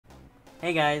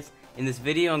Hey guys, in this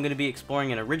video I'm going to be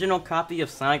exploring an original copy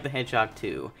of Sonic the Hedgehog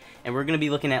 2, and we're going to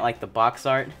be looking at like the box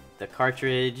art, the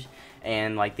cartridge,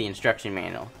 and like the instruction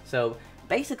manual. So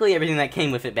basically everything that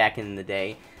came with it back in the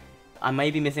day. I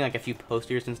might be missing like a few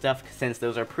posters and stuff since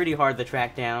those are pretty hard to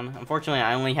track down. Unfortunately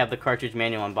I only have the cartridge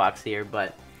manual in box here,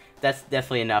 but that's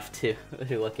definitely enough to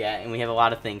look at, and we have a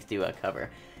lot of things to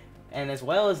cover. And as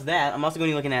well as that, I'm also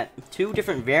going to be looking at two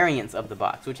different variants of the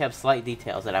box, which have slight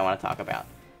details that I want to talk about.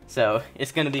 So,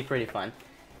 it's going to be pretty fun.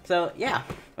 So, yeah,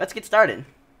 let's get started.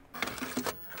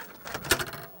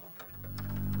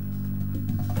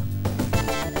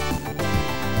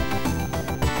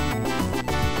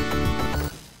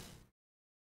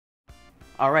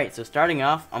 Alright, so starting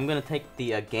off, I'm going to take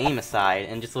the game aside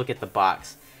and just look at the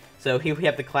box. So here we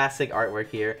have the classic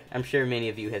artwork here. I'm sure many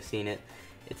of you have seen it.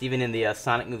 It's even in the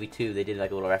Sonic movie 2, they did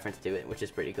like a little reference to it, which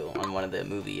is pretty cool, on one of the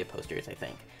movie posters, I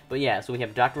think. But yeah, so we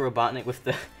have Dr. Robotnik with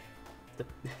the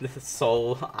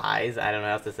soul eyes, I don't know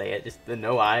how to say it, just the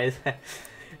no eyes.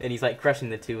 And he's like crushing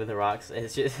the two with the rocks.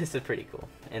 It's pretty cool.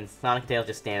 And Sonic and Tails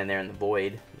just standing there in the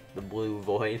void, the blue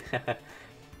void.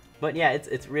 But yeah,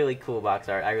 it's really cool box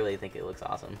art. I really think it looks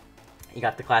awesome. You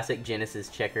got the classic Genesis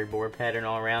checkerboard pattern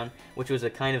all around, which was a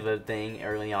kind of a thing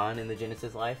early on in the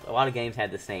Genesis life. A lot of games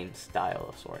had the same style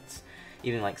of sorts,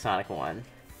 even like Sonic 1.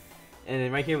 And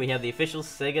then right here we have the official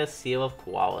Sega seal of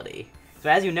quality. So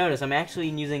as you notice, I'm actually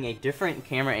using a different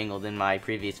camera angle than my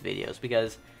previous videos,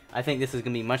 because I think this is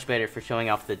going to be much better for showing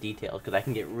off the details, because I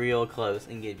can get real close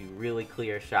and give you really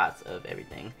clear shots of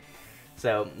everything.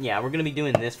 So yeah, we're going to be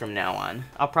doing this from now on.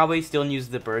 I'll probably still use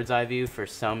the bird's eye view for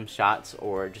some shots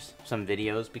or just some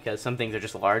videos, because some things are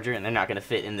just larger and they're not going to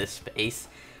fit in this space.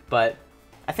 But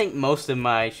I think most of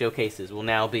my showcases will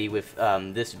now be with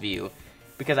this view,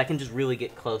 because I can just really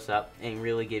get close up and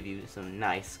really give you some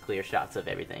nice clear shots of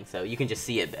everything, so you can just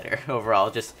see it better overall.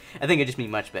 I think it'll just be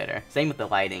much better. Same with the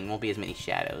lighting, won't be as many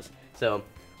shadows. So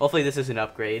hopefully this is an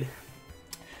upgrade.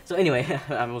 So anyway,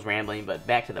 I was rambling, but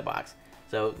back to the box.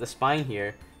 So the spine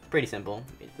here is pretty simple.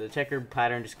 The checkered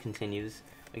pattern just continues.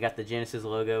 We got the Genesis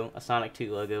logo, a Sonic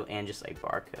 2 logo, and just a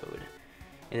barcode.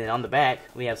 And then on the back,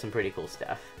 we have some pretty cool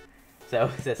stuff.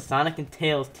 So it says Sonic and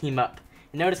Tails team up.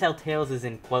 And notice how Tails is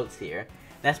in quotes here.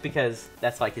 That's because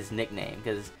that's like his nickname,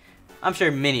 because I'm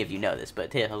sure many of you know this,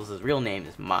 but Tails' real name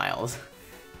is Miles.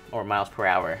 Or miles per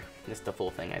hour. That's the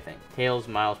full thing, I think. Tails,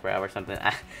 miles per hour, something.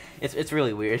 It's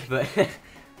really weird, but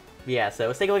yeah, so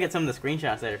let's take a look at some of the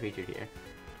screenshots that are featured here.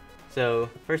 So,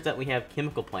 first up we have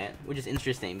Chemical Plant, which is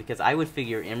interesting, because I would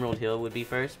figure Emerald Hill would be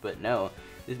first, but no.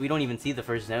 We don't even see the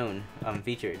first zone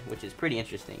featured, which is pretty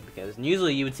interesting, because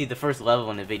usually you would see the first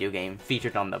level in a video game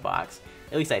featured on the box.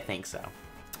 At least I think so.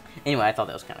 Anyway, I thought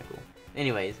that was kind of cool.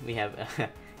 Anyways, we have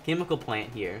Chemical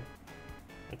Plant here,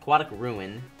 Aquatic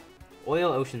Ruin,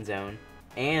 Oil Ocean Zone,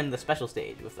 and the special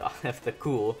stage with the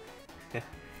cool.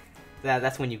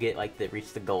 That's when you get like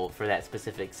reach the gold for that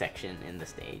specific section in the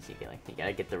stage. You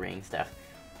gotta get the ring stuff.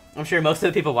 I'm sure most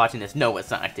of the people watching this know what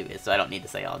Sonic 2 is, so I don't need to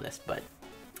say all this. But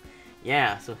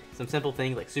yeah, so some simple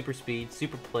things like super speed,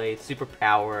 super play, super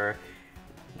power,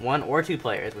 1 or 2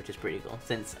 players, which is pretty cool,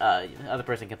 since the other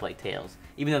person can play Tails,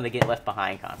 even though they get left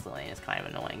behind constantly. It's kind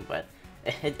of annoying, but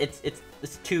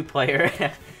it's 2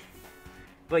 player.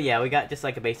 But yeah, we got just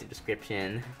like a basic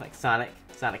description, like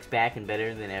Sonic's back and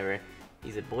better than ever.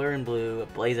 He's a blur and blue, a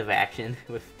blaze of action,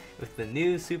 with the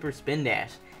new Super Spin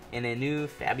Dash, and a new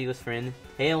fabulous friend,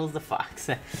 Tails the Fox.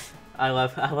 I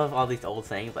love all these old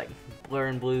sayings, like blur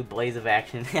and blue, blaze of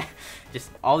action.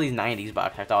 Just all these 90s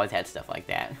box arts always had stuff like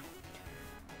that.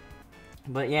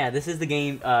 But yeah, this is the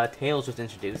game Tails was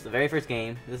introduced, the very first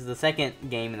game. This is the second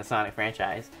game in the Sonic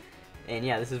franchise. And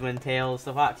yeah, this is when Tails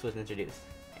the Fox was introduced.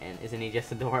 And isn't he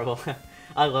just adorable?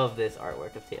 I love this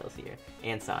artwork of Tails here,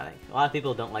 and Sonic. A lot of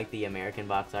people don't like the American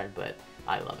box art, but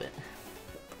I love it.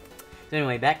 So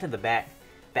anyway, back to the back.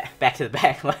 Back to the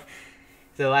back. So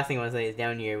the last thing I want to say is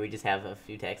down here we just have a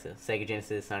few texts of Sega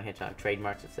Genesis, Sonic Hedgehog,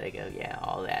 trademarks of Sega, yeah,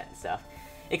 all that stuff.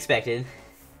 Expected.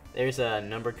 There's a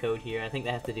number code here. I think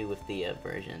that has to do with the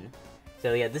version.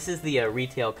 So yeah, this is the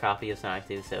retail copy of Sonic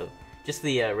 2, so just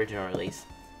the original release.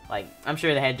 Like, I'm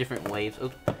sure they had different waves.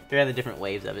 Oops, there are the different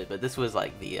waves of it, but this was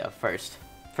like the first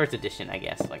edition, I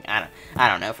guess. Like, I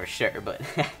don't know for sure, but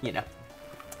you know.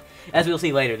 As we'll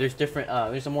see later, there's different.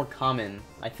 There's a more common,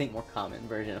 I think, more common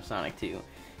version of Sonic 2,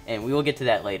 and we will get to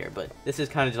that later. But this is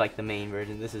kind of like the main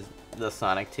version. This is the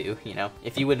Sonic 2. You know,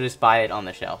 if you would just buy it on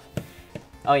the shelf.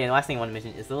 Oh yeah, the last thing I want to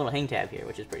mention is the little hang tab here,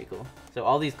 which is pretty cool. So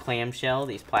all these clamshell,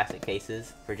 these plastic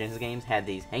cases for Genesis games had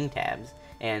these hang tabs,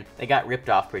 and they got ripped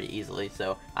off pretty easily,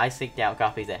 so I seeked out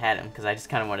copies that had them, because I just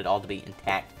kind of wanted it all to be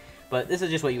intact. But this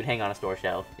is just what you would hang on a store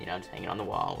shelf, you know, just hang it on the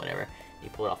wall, whatever. You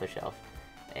pull it off the shelf,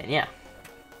 and yeah,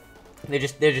 they're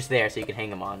just there so you can hang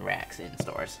them on racks in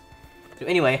stores. So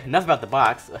anyway, enough about the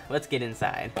box. Let's get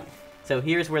inside. So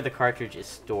here's where the cartridge is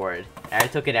stored. I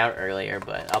took it out earlier,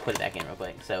 but I'll put it back in real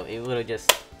quick. So it literally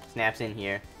just snaps in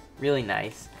here. Really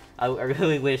nice. I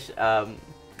really wish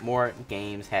more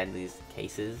games had these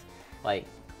cases. Like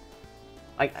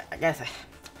I guess,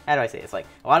 how do I say this? Like,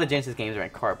 a lot of Genesis games are in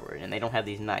cardboard, and they don't have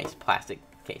these nice plastic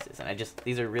cases. And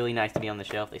these are really nice to be on the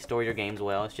shelf. They store your games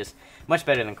well. It's just much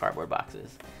better than cardboard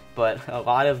boxes. But a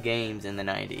lot of games in the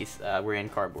 90s were in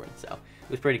cardboard, so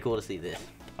it was pretty cool to see this.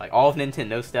 Like, all of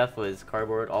Nintendo stuff was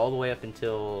cardboard all the way up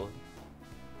until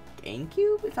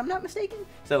GameCube, if I'm not mistaken.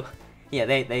 So, yeah,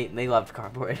 they loved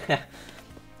cardboard.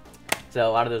 So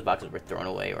a lot of those boxes were thrown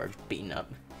away or beaten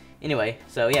up. Anyway,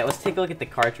 so yeah, let's take a look at the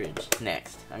cartridge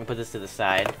next. I'm gonna put this to the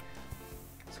side.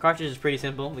 This cartridge is pretty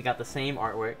simple. We got the same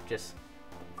artwork, just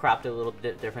cropped it a little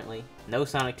bit differently. No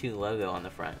Sonic 2 logo on the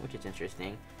front, which is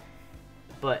interesting.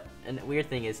 But and the weird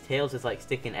thing is, Tails is like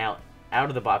sticking out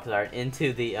of the box art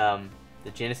into the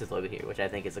Genesis logo here, which I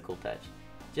think is a cool touch.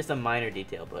 Just a minor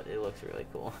detail, but it looks really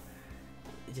cool.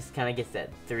 It just kind of gets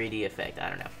that 3D effect. I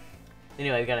don't know.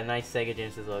 Anyway, we got a nice Sega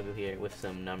Genesis logo here with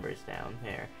some numbers down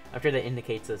there. I'm sure that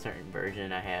indicates a certain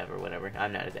version I have or whatever.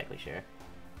 I'm not exactly sure.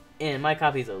 And my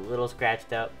copy's a little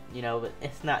scratched up, you know, but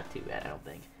it's not too bad, I don't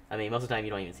think. I mean, most of the time you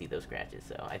don't even see those scratches,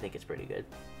 so I think it's pretty good.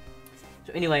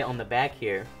 So anyway, on the back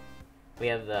here, we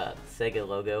have the Sega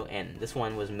logo, and this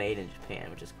one was made in Japan,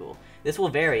 which is cool. This will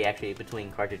vary, actually,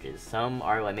 between cartridges. Some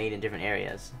are like, made in different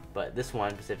areas, but this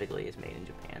one specifically is made in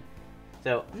Japan.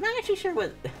 So, I'm not actually sure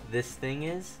what this thing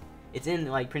is. It's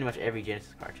in, like, pretty much every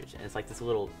Genesis cartridge, and it's like this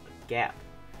little gap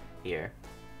here.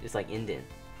 Just, like, indent.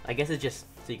 I guess it's just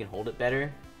so you can hold it better,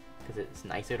 because it's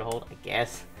nicer to hold, I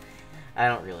guess. I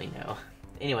don't really know.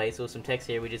 Anyway, so some text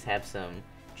here, we just have some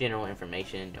general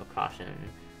information, you know, caution,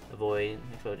 avoid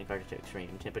exposing cartridge to extreme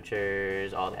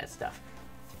temperatures, all that stuff.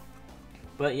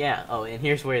 But yeah, oh, and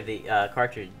here's where the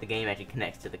the game actually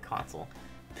connects to the console.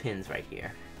 Pins right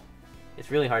here.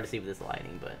 It's really hard to see with this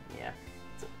lighting, but yeah.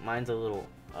 So mine's a little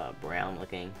brown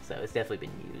looking, so it's definitely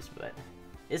been used, but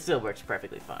it still works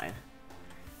perfectly fine.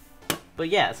 But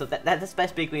yeah, so that's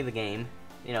basically the game.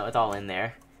 You know, it's all in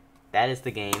there. That is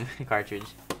the game cartridge.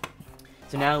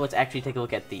 So now let's actually take a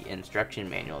look at the instruction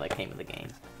manual that came with the game,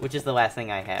 which is the last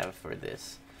thing I have for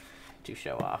this to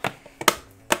show off.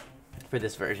 For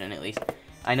this version, at least.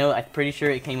 I'm pretty sure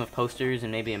it came with posters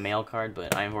and maybe a mail card,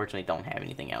 but I unfortunately don't have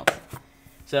anything else.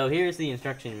 So here's the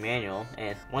instruction manual,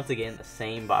 and once again, the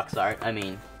same box art. I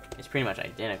mean, it's pretty much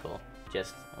identical,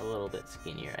 just a little bit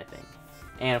skinnier, I think.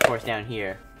 And of course, down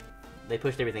here, they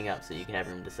pushed everything up so you can have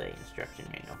room to say instruction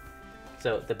manual.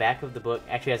 So the back of the book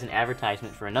actually has an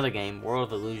advertisement for another game,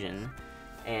 World of Illusion,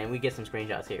 and we get some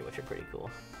screenshots here, which are pretty cool.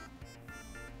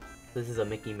 This is a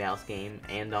Mickey Mouse game,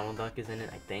 and Donald Duck is in it,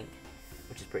 I think,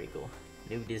 which is pretty cool.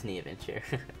 New Disney adventure.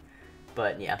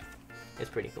 But yeah, it's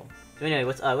pretty cool. So anyway,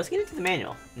 let's get into the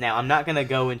manual. Now, I'm not gonna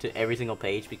go into every single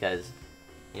page because,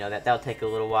 you know, that'll take a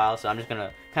little while. So I'm just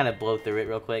gonna kind of blow through it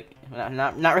real quick.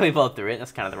 Not really blow through it.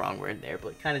 That's kind of the wrong word there,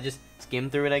 but kind of just skim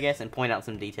through it, I guess, and point out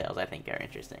some details I think are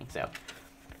interesting. So,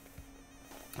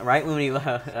 right when we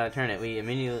turn it, we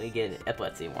immediately get an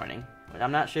epilepsy warning. But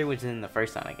I'm not sure which is in the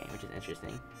first Sonic game, which is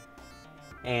interesting.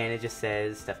 And it just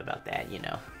says stuff about that, you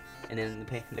know. And then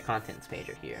the contents page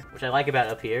are here. Which I like about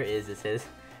up here is it says,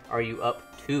 "Are you up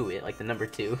to it?" Like the number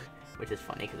 2, which is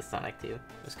funny because it's Sonic 2.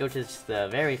 Let's go to just the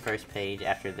very first page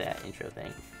after that intro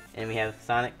thing. And we have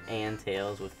Sonic and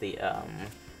Tails with the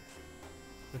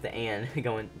 "and"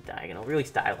 going diagonal. Really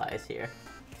stylized here.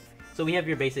 So we have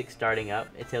your basic starting up.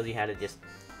 It tells you how to just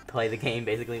play the game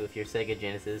basically with your Sega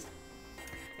Genesis.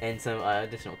 And some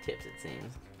additional tips, it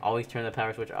seems. Always turn the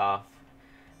power switch off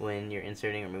when you're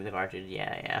inserting or moving the cartridge.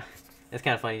 Yeah. That's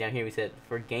kind of funny. Down here we said,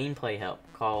 for gameplay help,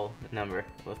 call the number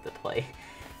with the play.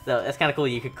 So that's kind of cool.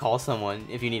 You could call someone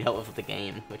if you need help with the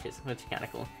game, which is kind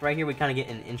of cool. Right here we kind of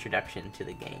get an introduction to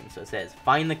the game. So it says,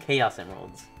 find the Chaos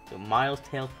Emeralds. So Miles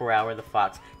Tails per hour, the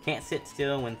fox, can't sit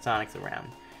still when Sonic's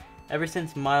around. Ever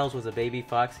since Miles was a baby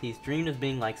fox, he's dreamed of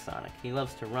being like Sonic. He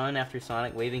loves to run after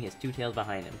Sonic, waving his 2 tails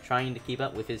behind him, trying to keep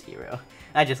up with his hero.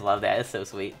 I just love that. It's so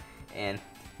sweet. And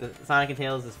the Sonic and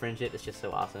Tails' friendship is just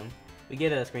so awesome. We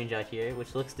get a screenshot here,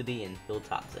 which looks to be in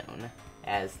Hilltop Zone,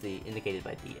 as indicated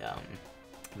by the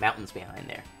mountains behind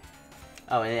there.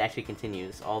 Oh, and it actually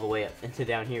continues all the way up into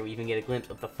down here. We even get a glimpse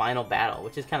of the final battle,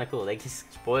 which is kind of cool. They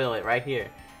just spoil it right here.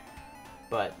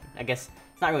 But I guess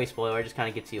it's not really a spoiler. It just kind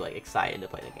of gets you like excited to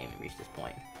play the game and reach this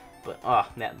point. But oh,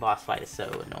 that boss fight is so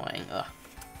annoying. Ugh,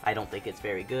 I don't think it's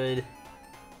very good.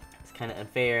 kind of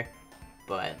unfair,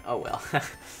 but oh well.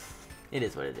 It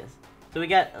is what it is. So we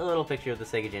got a little picture of the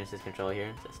Sega Genesis controller here.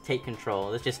 It says take control.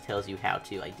 This just tells you how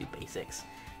to like do basics.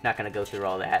 Not gonna go through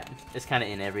all that. It's kind of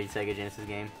in every Sega Genesis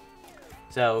game.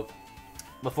 So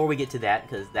before we get to that,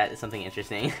 because that is something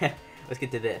interesting, let's get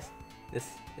to this.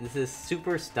 This is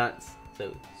super stunts.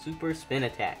 So super spin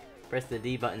attack. Press the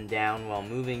D button down while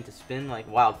moving to spin like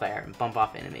wildfire and bump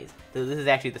off enemies. So this is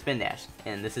actually the spin dash,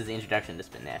 and this is the introduction to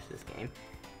spin dash this game.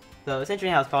 So it's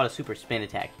interesting how it's called a super spin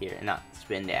attack here and not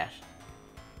spin dash.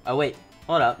 Oh wait,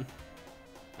 hold up.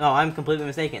 Oh, I'm completely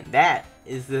mistaken. That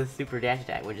is the super dash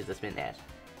attack, which is the spin dash.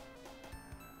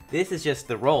 This is just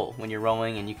the roll, when you're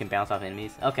rolling and you can bounce off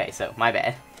enemies. Okay, so my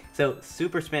bad. So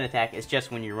super spin attack is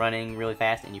just when you're running really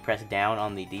fast and you press down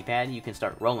on the D-pad, you can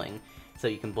start rolling, so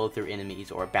you can blow through enemies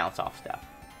or bounce off stuff.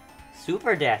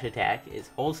 Super dash attack is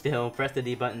hold still, press the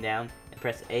D button down, and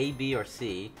press A, B, or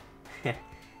C.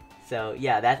 So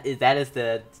yeah, that is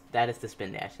the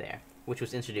spin dash there, which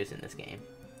was introduced in this game.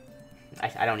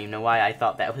 I don't even know why I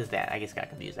thought that was that. I just got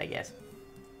confused, I guess.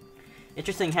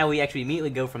 Interesting how we actually immediately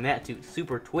go from that to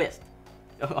super twist.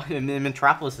 In the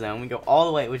Metropolis zone, we go all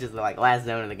the way, which is the like last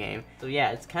zone of the game. So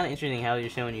yeah, it's kind of interesting how you're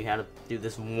showing you how to do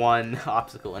this one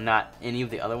obstacle and not any of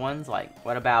the other ones. Like,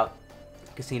 what about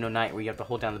Casino Night, where you have to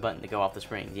hold down the button to go off the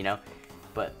springs, you know?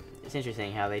 But it's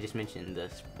interesting how they just mentioned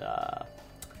this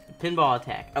pinball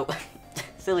attack. Oh,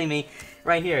 silly me.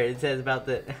 Right here, it says about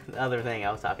the other thing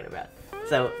I was talking about.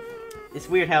 So it's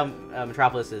weird how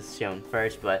Metropolis is shown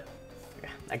first, but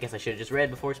I guess I should have just read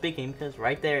before speaking, because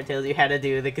right there it tells you how to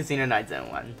do the Casino Night Zone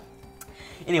one.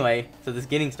 Anyway, so this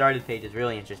getting started page is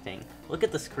really interesting. Look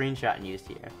at the screenshot used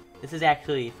here. This is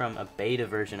actually from a beta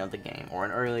version of the game, or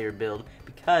an earlier build,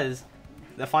 because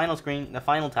the final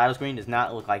title screen does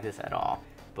not look like this at all,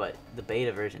 but the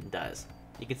beta version does.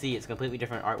 You can see it's completely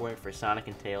different artwork for Sonic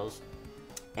and Tails,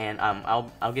 and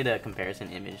I'll get a comparison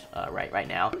image right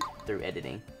now through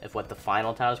editing of what the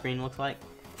final title screen looks like.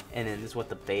 And then this is what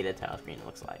the beta title screen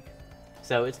looks like.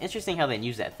 So it's interesting how they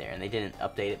use that there, and they didn't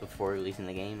update it before releasing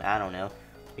the game. I don't know.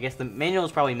 I guess the manual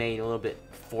was probably made a little bit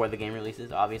before the game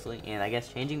releases, obviously, and I guess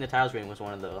changing the title screen was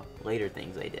one of the later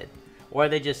things they did. Or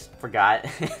they just forgot,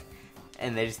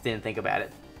 and they just didn't think about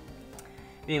it.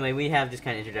 Anyway, we have just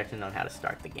kind of introduction on how to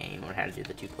start the game, or how to do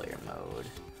the two-player mode.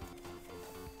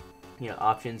 You know,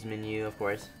 options menu, of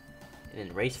course. And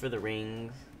then race for the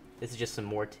rings. This is just some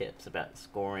more tips about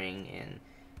scoring and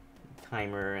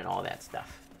timer and all that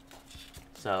stuff.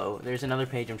 So there's another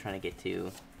page I'm trying to get to.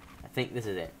 I think this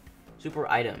is it. Super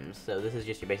items. So this is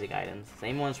just your basic items.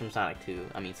 Same ones from Sonic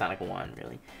 1,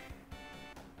 really.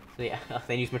 So yeah,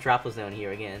 they use Metropolis Zone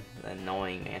here again. The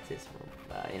annoying mantis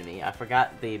enemy. I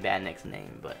forgot the badnick's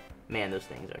name, but man, those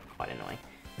things are quite annoying.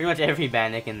 Pretty much every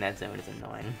badnick in that zone is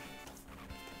annoying.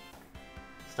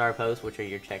 Star posts, which are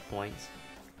your checkpoints.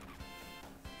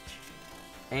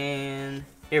 And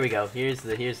here we go. Here's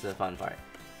the fun part.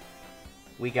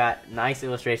 We got nice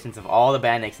illustrations of all the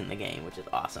badniks in the game, which is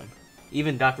awesome.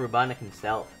 Even Dr. Robotnik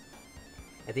himself.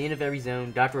 At the end of every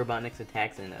zone, Dr. Robotnik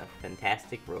attacks in a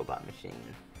fantastic robot machine.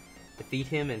 Defeat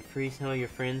him and free some of your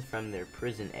friends from their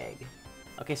prison egg.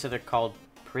 Okay, so they're called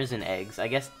prison eggs. I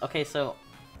guess, okay, so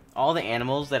all the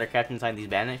animals that are kept inside these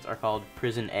badniks are called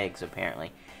prison eggs,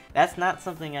 apparently. That's not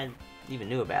something I even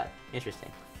knew about. Interesting.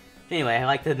 Anyway, I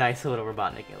like the nice little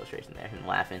Robotnik illustration there, and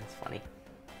laughing, it's funny.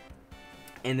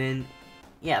 And then,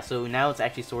 yeah, so now it's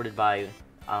actually sorted by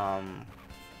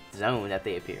zone that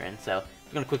they appear in, so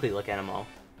I'm going to quickly look at them all.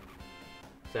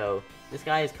 So, this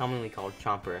guy is commonly called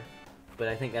Chomper, but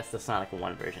I think that's the Sonic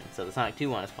 1 version. So the Sonic 2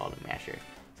 one is called a Masher.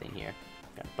 Same here.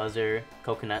 Got Buzzer,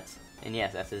 Coconuts, and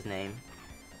yes, that's his name.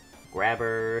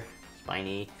 Grabber,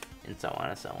 Spiny, and so on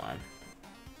and so on.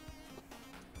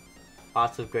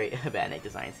 Lots of great badnik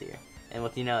designs here. And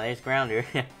what do you know, there's Grounder,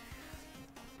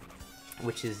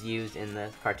 which is used in the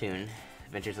cartoon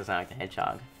Adventures of Sonic the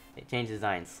Hedgehog. They changed the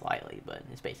design slightly, but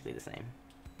it's basically the same.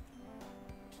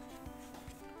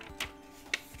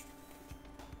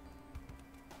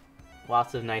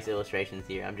 Lots of nice illustrations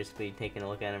here. I'm just taking a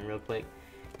look at them real quick.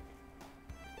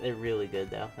 They're really good,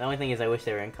 though. The only thing is I wish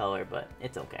they were in color, but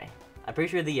it's okay. I'm pretty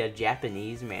sure the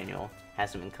Japanese manual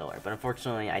has them in color, but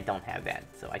unfortunately I don't have that,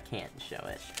 so I can't show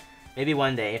it. Maybe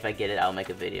one day, if I get it, I'll make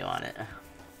a video on it.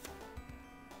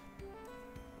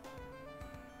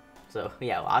 So,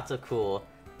 yeah, lots of cool.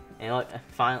 And look,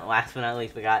 last but not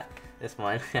least, we got this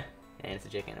one. And it's a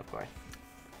chicken, of course.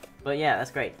 But yeah,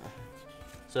 that's great.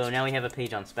 So now we have a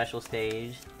page on Special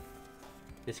Stage.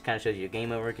 This kind of shows you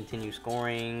game over, continue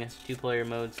scoring, two-player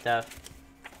mode stuff.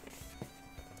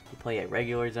 You play a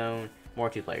regular zone, more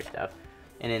two-player stuff.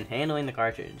 And then handling the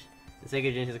cartridge. The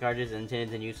Sega Genesis cartridge is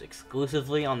intended to use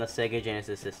exclusively on the Sega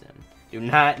Genesis system. Do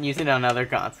not use it on other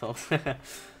consoles.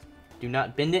 Do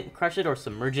not bend it, crush it, or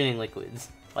submerge it in liquids.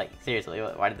 Like, seriously,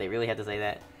 why did they really have to say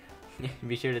that?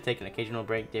 Be sure to take an occasional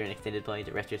break during extended play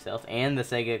to rest yourself and the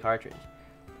Sega cartridge.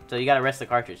 So you gotta rest the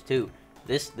cartridge too.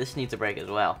 This needs a break as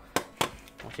well,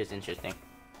 which is interesting.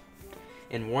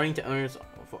 And warning to owners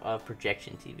of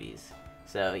projection TVs.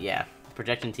 So yeah,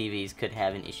 projection TVs could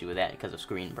have an issue with that because of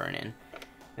screen burn-in.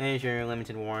 Measure,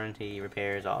 limited warranty,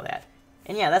 repairs, all that.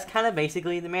 And yeah, that's kind of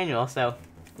basically the manual. So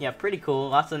yeah, pretty cool.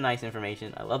 Lots of nice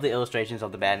information. I love the illustrations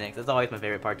of the badniks. That's always my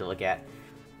favorite part to look at.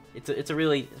 It's a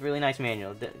really nice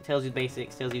manual. It tells you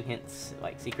basics, tells you hints,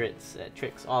 like secrets,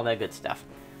 tricks, all that good stuff.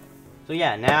 So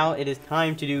yeah, now it is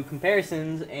time to do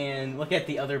comparisons and look at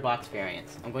the other box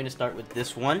variants. I'm going to start with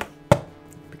this one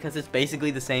because it's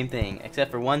basically the same thing, except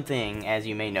for one thing, as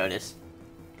you may notice,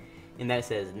 and that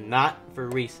says not for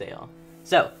resale.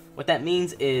 So what that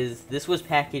means is this was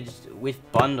packaged with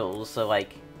bundles. So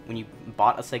like when you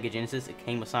bought a Sega Genesis, it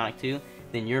came with Sonic 2,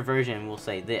 then your version will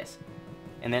say this,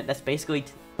 and that's basically,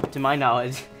 to my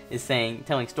knowledge, is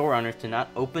telling store owners to not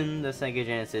open the Sega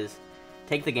Genesis,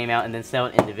 take the game out, and then sell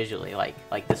it individually,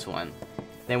 like this one.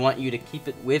 They want you to keep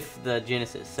it with the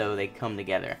Genesis, so they come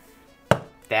together.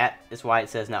 That is why it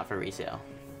says not for resale.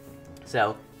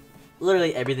 So,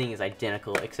 literally everything is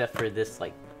identical, except for this,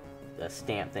 like, the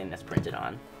stamp thing that's printed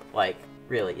on. Like,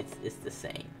 really, it's the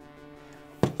same.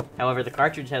 However, the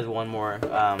cartridge has one more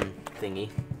thingy,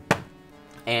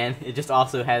 and it just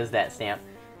also has that stamp,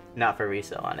 not for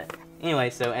resale, on it. Anyway,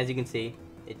 so as you can see,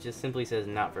 it just simply says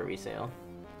not for resale,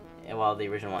 while the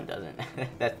original one doesn't.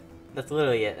 That's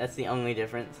literally it. That's the only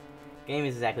difference. Game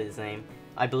is exactly the same.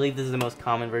 I believe this is the most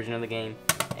common version of the game,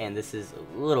 and this is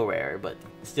a little rarer, but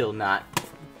still not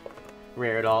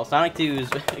rare at all. Sonic 2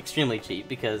 is extremely cheap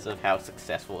because of how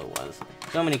successful it was.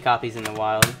 So many copies in the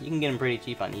wild. You can get them pretty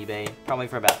cheap on eBay, probably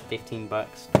for about 15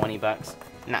 bucks, 20 bucks.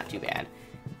 Not too bad.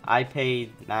 I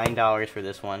paid $9 for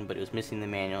this one, but it was missing the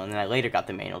manual, and then I later got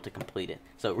the manual to complete it.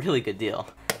 So really good deal.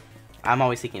 I'm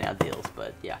always seeking out deals,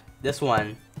 but yeah. This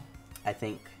one, I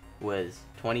think, was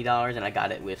 $20, and I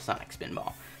got it with Sonic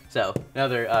Spinball. So,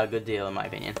 another good deal in my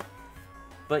opinion.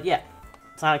 But yeah,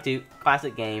 Sonic 2,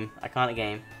 classic game, iconic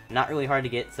game, not really hard to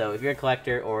get, so if you're a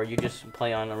collector or you just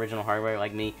play on original hardware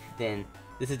like me, then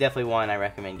this is definitely one I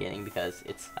recommend getting because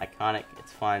it's iconic,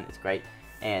 it's fun, it's great.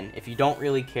 And if you don't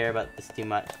really care about this too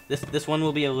much, this one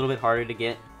will be a little bit harder to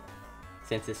get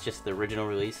since it's just the original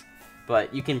release,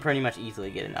 but you can pretty much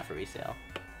easily get enough for resale.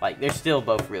 Like, they're still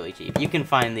both really cheap. You can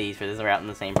find these for this around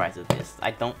the same price as this.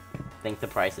 I don't think the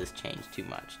prices change too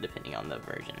much depending on the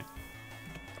version.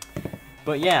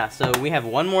 But yeah, so we have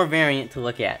one more variant to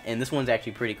look at, and this one's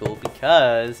actually pretty cool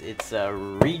because it's a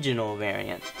regional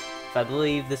variant. So I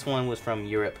believe this one was from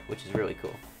Europe, which is really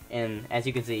cool. And as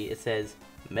you can see, it says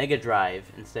Mega Drive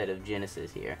instead of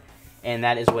Genesis here. And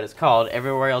that is what it's called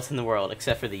everywhere else in the world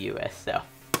except for the US. So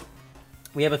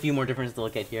we have a few more differences to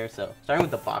look at here. So starting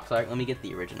with the box art, let me get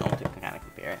the original to kind of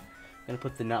compare it. I'm going to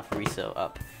put the not for resale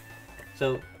up.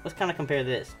 So let's kind of compare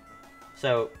this.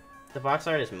 So the box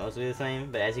art is mostly the same,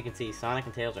 but as you can see, Sonic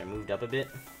and Tails are moved up a bit.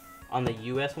 On the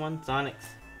US one,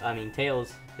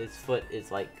 Tails, his foot is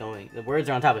like going, the words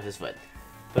are on top of his foot.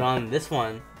 But on this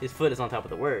one, his foot is on top of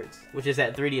the words, which is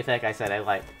that 3D effect I said I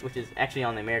liked, which is actually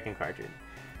on the American cartridge.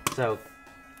 So,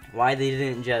 why they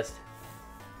didn't just,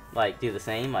 like, do the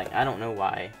same, like, I don't know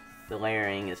why the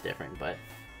layering is different, but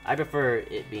I prefer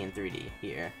it being 3D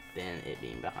here than it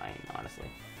being behind, honestly.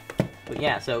 But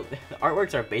yeah, so the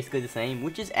artworks are basically the same,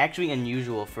 which is actually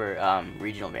unusual for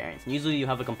regional variants. Usually you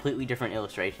have a completely different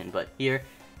illustration, but here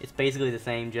it's basically the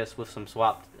same, just with some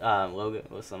swapped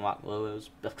logos.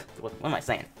 What am I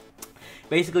saying?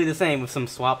 Basically the same with some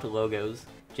swapped logos.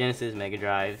 Genesis, Mega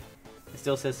Drive. It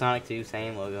still says Sonic 2,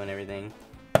 same logo and everything.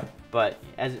 But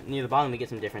as near the bottom we get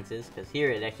some differences, because here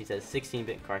it actually says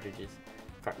 16-bit cartridges.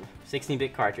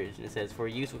 16-bit cartridge, and it says for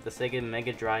use with the Sega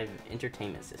Mega Drive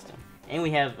Entertainment System. And we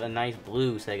have a nice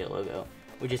blue Sega logo,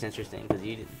 which is interesting because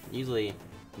usually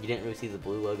you didn't really see the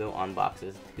blue logo on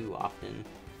boxes too often.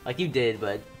 Like you did,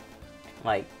 but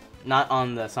like not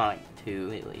on the Sonic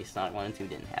 2 at least. Sonic 1 and 2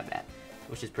 didn't have that,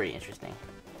 which is pretty interesting.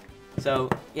 So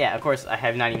yeah, of course I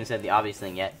have not even said the obvious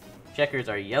thing yet. Checkers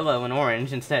are yellow and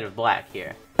orange instead of black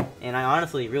here, and I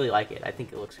honestly really like it. I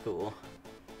think it looks cool.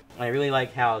 I really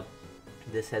like how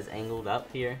this has angled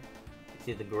up here. You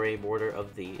see the gray border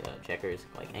of the checkers,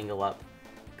 like angle up,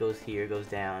 goes here, goes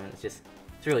down. It's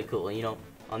really cool. You know,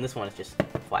 on this one it's just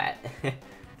flat.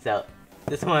 So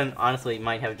this one honestly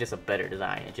might have just a better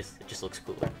design. It just looks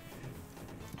cooler.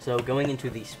 So going into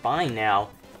the spine now,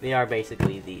 they are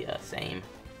basically the same.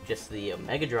 just the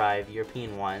Mega Drive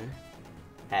European one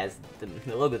has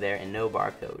the logo there and no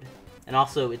barcode. And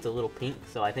also, it's a little pink,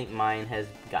 so I think mine has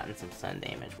gotten some sun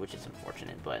damage, which is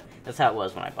unfortunate, but that's how it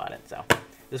was when I bought it. So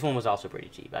this one was also pretty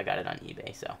cheap. I got it on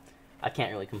eBay, so I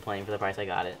can't really complain for the price I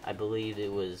got it. I believe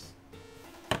it was,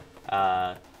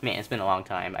 man, it's been a long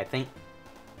time. I think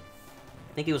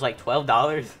it was like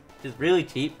 $12, which is really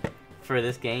cheap for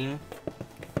this game.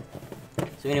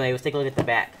 So anyway, let's take a look at the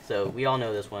back. So we all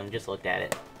know this one, just looked at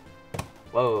it.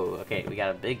 Whoa, okay, we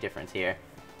got a big difference here.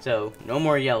 So, no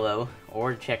more yellow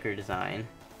or checker design.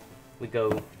 We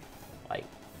go, like,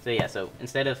 so yeah, so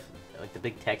instead of, like, the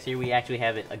big text here, we actually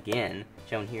have it again,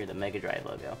 shown here, the Mega Drive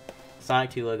logo.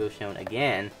 Sonic 2 logo shown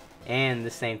again, and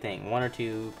the same thing, 1 or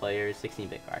 2 players,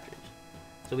 16-bit cartridge.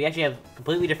 So we actually have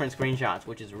completely different screenshots,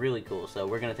 which is really cool, so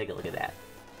we're going to take a look at that.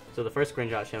 So the first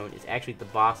screenshot shown is actually the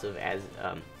boss of as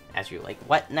you're like,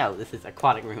 what? No, this is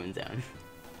Aquatic Ruin Zone.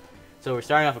 So we're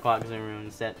starting off Aquatic Ruin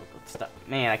Zone,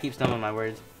 man, I keep stumbling my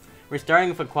words. We're starting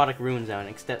with Aquatic Ruin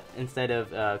Zone instead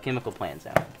of Chemical Plant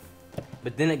Zone.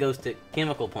 But then it goes to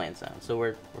Chemical Plant Zone, so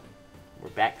we're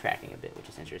backtracking a bit, which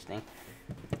is interesting.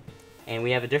 And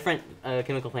we have a different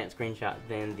Chemical Plant screenshot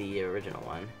than the original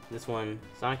one. This one,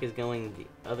 Sonic is going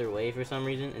the other way for some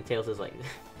reason, and Tails is like,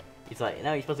 he's like,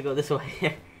 no, you're supposed to go this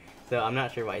way. So I'm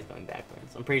not sure why he's going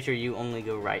backwards. I'm pretty sure you only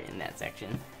go right in that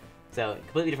section. So,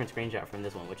 completely different screenshot from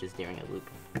this one, which is during a loop.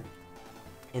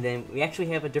 And then we actually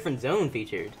have a different zone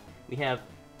featured. We have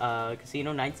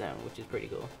Casino Night Zone, which is pretty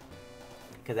cool.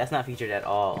 Because that's not featured at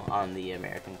all on the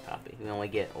American copy. We only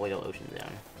get Oil Ocean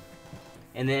Zone.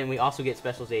 And then we also get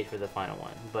Special Stage for the final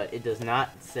one. But it does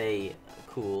not say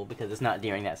cool, because it's not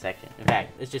during that section. In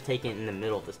fact, it's just taken in the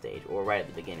middle of the stage, or right at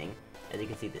the beginning. As you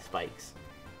can see, the spikes.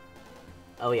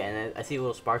 Oh yeah, and I see a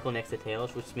little sparkle next to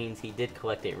Tails, which means he did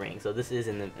collect a ring. So this is,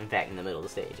 in fact, in the middle of the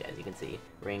stage, as you can see.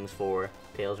 Rings 4,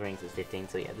 Tails rings is 15,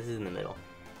 so yeah, this is in the middle.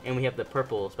 And we have the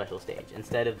purple special stage,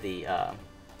 instead of the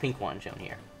pink one shown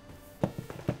here.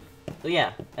 So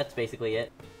yeah, that's basically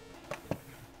it.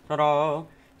 Ta-da!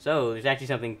 So, there's actually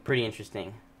something pretty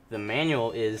interesting. The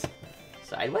manual is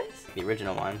sideways. The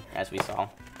original one, as we saw,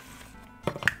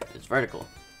 is vertical.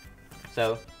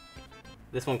 So,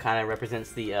 this one kind of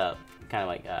represents the,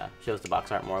 shows the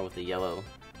box art more with the yellow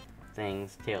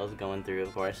things, Tails going through,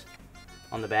 of course.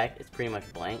 On the back, it's pretty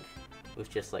much blank,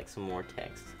 with just, like, some more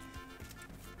text.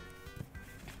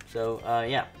 So,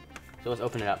 yeah. So let's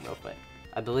open it up real quick.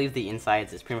 I believe the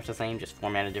insides is pretty much the same, just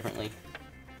formatted differently.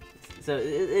 So,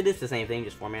 it is the same thing,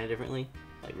 just formatted differently.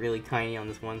 Like, really tiny on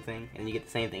this one thing. And you get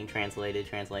the same thing translated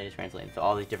to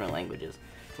all these different languages,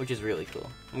 which is really cool.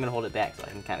 I'm gonna hold it back so I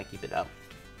can kind of keep it up.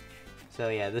 So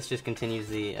yeah, this just continues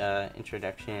the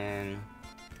introduction.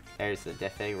 There's the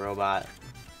Death Egg robot.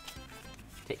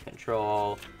 Take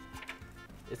control.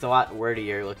 It's a lot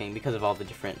wordier looking because of all the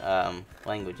different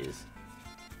languages.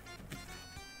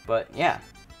 But yeah,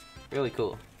 really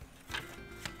cool.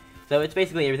 So it's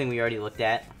basically everything we already looked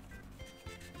at,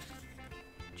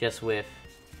 just with,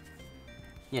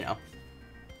 you know,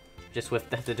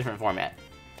 the different format.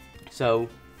 So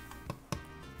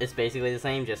it's basically the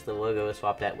same, just the logo is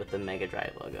swapped out with the Mega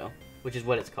Drive logo, which is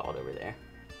what it's called over there.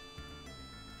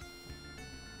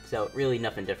 So really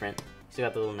nothing different. Still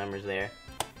got the little numbers there.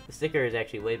 The sticker is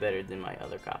actually way better than my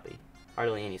other copy.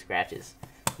 Hardly any scratches.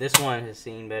 This one has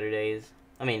seen better days.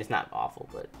 I mean, it's not awful,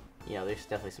 but you know, there's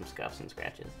definitely some scuffs and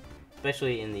scratches.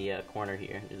 Especially in the corner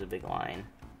here, there's a big line.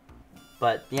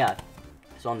 But yeah,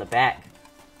 so on the back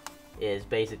is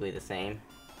basically the same.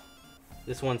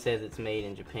 This one says it's made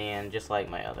in Japan, just like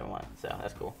my other one, so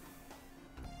that's cool.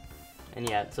 And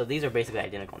yeah, so these are basically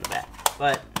identical on the back.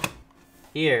 But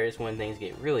here is when things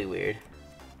get really weird.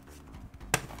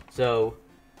 So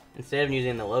instead of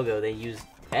using the logo, they use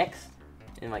text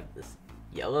in like this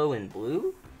yellow and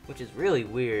blue, which is really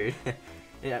weird.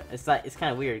 Yeah, it's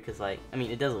kind of weird because, like, I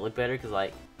mean, it doesn't look better because,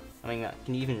 like, I mean,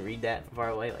 can you even read that from far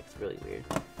away? Like, it's really weird.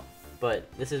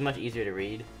 But this is much easier to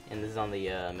read, and this is on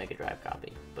the Mega Drive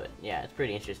copy. But yeah, it's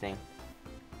pretty interesting.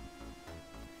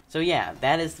 So yeah,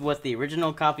 that is what the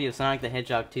original copy of Sonic the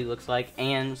Hedgehog 2 looks like,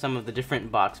 and some of the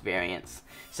different box variants.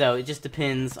 So it just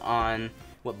depends on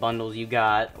what bundles you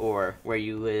got, or where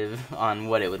you live, on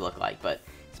what it would look like, but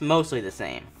it's mostly the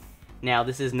same. Now,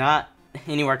 this is not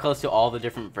anywhere close to all the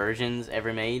different versions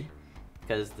ever made,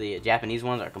 because the Japanese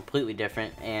ones are completely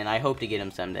different, and I hope to get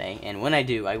them someday, and when I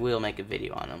do, I will make a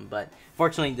video on them, but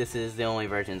fortunately, this is the only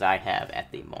versions I have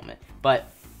at the moment, but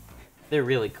they're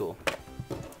really cool.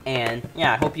 And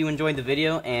yeah, I hope you enjoyed the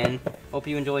video, and hope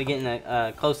you enjoy getting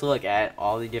a close look at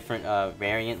all the different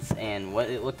variants and what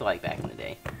it looked like back in the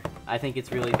day. I think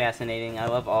it's really fascinating. I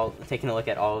love taking a look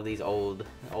at all of these old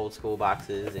old school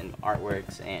boxes and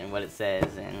artworks and what it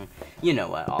says and you know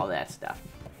what, all that stuff.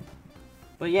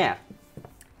 But yeah,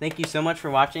 thank you so much for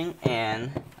watching,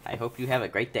 and I hope you have a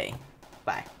great day.